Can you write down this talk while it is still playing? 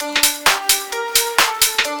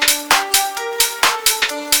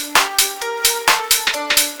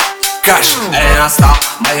Кашин. День настал,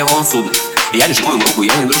 моего он судный. Я не жму ему руку,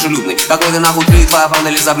 я не дружелюбный. Какой ты нахуй ты, твоя правда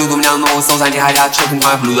ли за блюдо? У меня новые соусы, они горят, что ты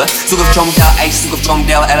мое блюдо? Сука, в чем дело, эй, сука, в чем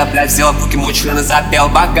дело? Это, блядь, взяла в руки мой член и запел.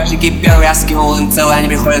 Багажники первый, я скинул им целый. Они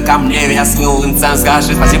приходят ко мне, я скинул им цену.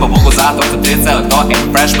 Скажи спасибо Богу за то, что ты целый. Кто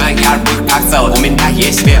это фрешмен, я рбых как целый. У меня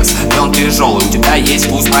есть вес, и он тяжелый. У тебя есть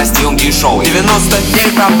вкус, прости, он дешевый.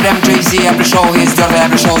 99 проблем, Jay-Z, я пришел, есть дёрга, я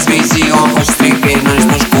пришел с Грейзи. Он хочет стрипить, но не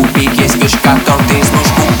сможешь купить. Есть вещи, которые ты не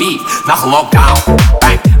сможешь купить. Нахуй локдаун,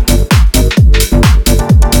 бэнг.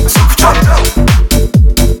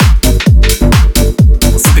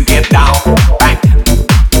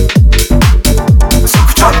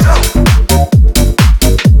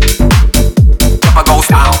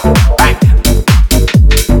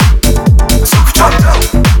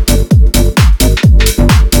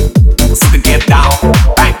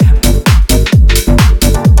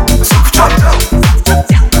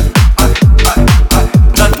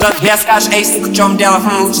 Я скажешь, эй, сука, в чем дело?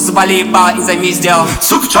 Лучше заболи ебало и займись делом.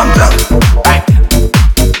 Сука, в чем дело? Bang.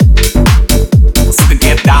 Сука,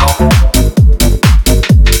 get down.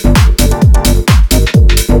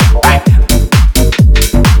 Bang.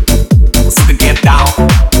 Сука, get down.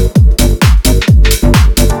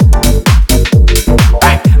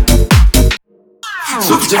 Bang.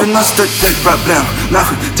 Сука, 99 проблем,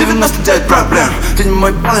 нахуй, 99 проблем. Ты не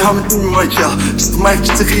мой палый, хоми, ты не мой чел. Чисто в моих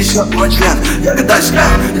чицах и еще мой член. Я гадаю с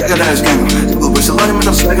гангом. Ты был бы в салоне, мы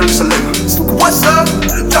там свагали с Олегом. Сука, what's up?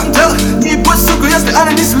 В чем дело? Не ебать, сука, если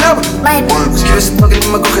она не слева. Пуски весит много, не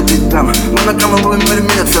могу ходить прямо. Монограмма, ловим или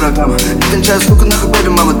меня ферограмма. Не кончаю, сука, нахуй, бэби,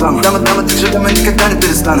 мама, дама. Дама, так же, дама, никогда не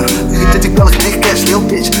перестану. Ты хоть этих белых, ты их кэш, лил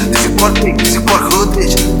пич. До сих пор пик, до сих пор худ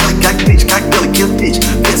пич. Как пич, как белый килл пич.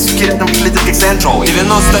 Две суки рядом летят, как Сэншоу.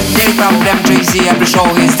 99 проблем, Jay-Z, я пришел,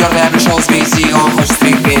 есть дёрга, я пришел с Грейзи. Он хочет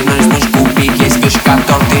стрипить, но не сможешь купить. Есть вещи,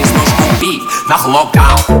 которые ты не сможешь купить. Нахуй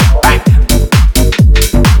локдаун, бэнг.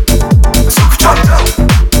 Сука, в чем дело?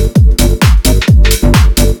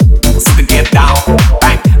 Сука, get down,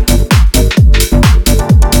 bang.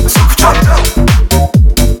 Сука, в чем дело?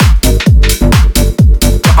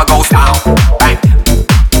 Papa goes down, bang.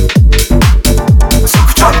 Сука,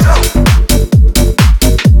 в чем дело?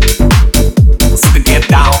 Сука, get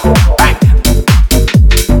down, bang.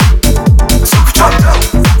 Сука, в чем дело?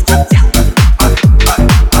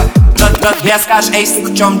 Я скажешь, эй, сука,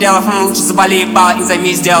 в чем дело? Лучше заболи ебало и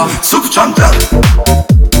займись делом. Сука, в чем дело?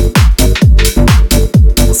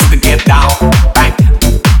 Сука, get down, bang.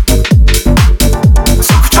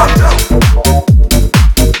 Сука, в чем дело?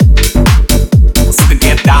 Сука,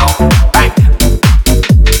 get down, bang.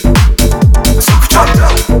 Сука, в чем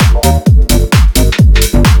дело?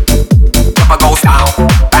 Papa goes down,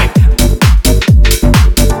 bang.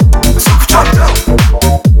 Сука, в чем дело?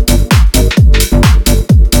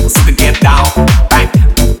 Сука, get down, bang.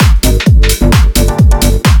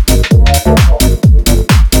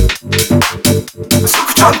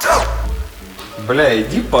 Сука, в чем дело? Бля,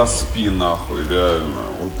 иди поспи нахуй, реально.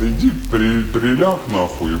 Вот иди приляг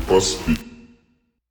нахуй и поспи.